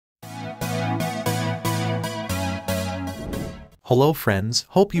Hello friends,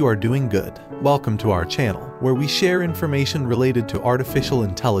 hope you are doing good. Welcome to our channel, where we share information related to artificial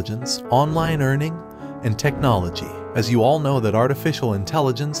intelligence, online earning, and technology. As you all know that artificial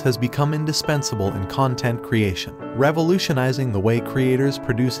intelligence has become indispensable in content creation, revolutionizing the way creators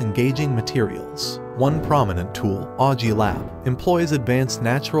produce engaging materials. One prominent tool, Augie Lab, employs advanced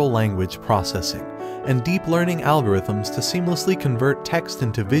natural language processing and deep learning algorithms to seamlessly convert text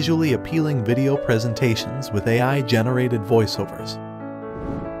into visually appealing video presentations with AI-generated voiceovers.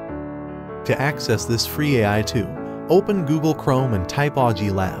 To access this free AI tool, open Google Chrome and type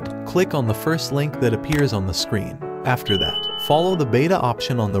Augie Lab. Click on the first link that appears on the screen. After that, follow the beta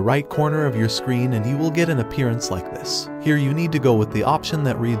option on the right corner of your screen and you will get an appearance like this. Here you need to go with the option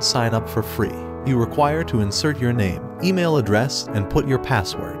that reads Sign up for free. You require to insert your name, email address, and put your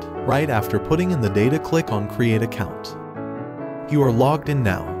password. Right after putting in the data, click on Create Account. You are logged in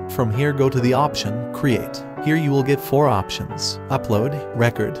now. From here, go to the option Create. Here you will get 4 options: Upload,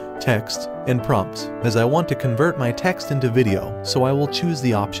 Record, Text, and Prompt. As I want to convert my text into video, so I will choose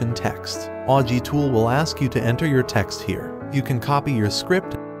the option Text. Augie tool will ask you to enter your text here. You can copy your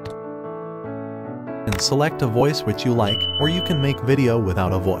script and select a voice which you like, or you can make video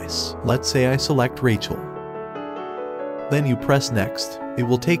without a voice. Let's say I select Rachel. Then you press Next. It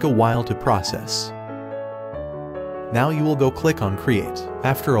will take a while to process. Now you will go click on Create.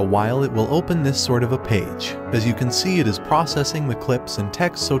 After a while it will open this sort of a page. As you can see, it is processing the clips and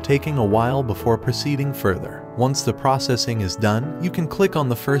text, so taking a while before proceeding further. Once the processing is done, you can click on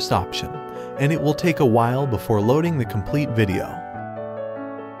the first option, and it will take a while before loading the complete video.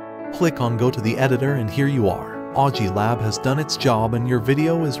 Click on Go to the editor and here you are. Augie Lab has done its job and your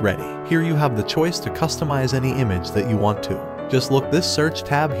video is ready. Here you have the choice to customize any image that you want to. Just look this search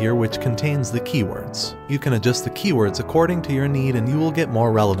tab here which contains the keywords. You can adjust the keywords according to your need and you will get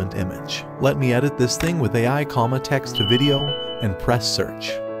more relevant image. Let me edit this thing with AI, text to video, and press search.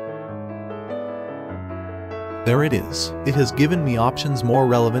 There it is. It has given me options more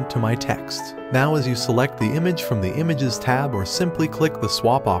relevant to my text. Now as you select the image from the Images tab or simply click the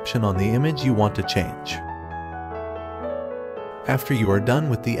swap option on the image you want to change. After you are done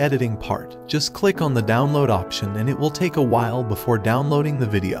with the editing part, just click on the download option and it will take a while before downloading the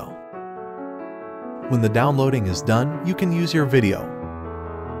video. When the downloading is done, you can use your video.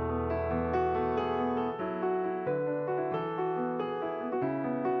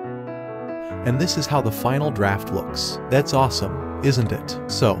 And this is how the final draft looks. That's awesome, isn't it?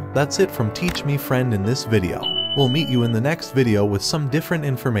 So, that's it from Teach Me Friend in this video. We'll meet you in the next video with some different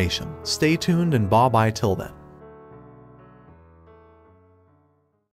information. Stay tuned and bye-bye till then.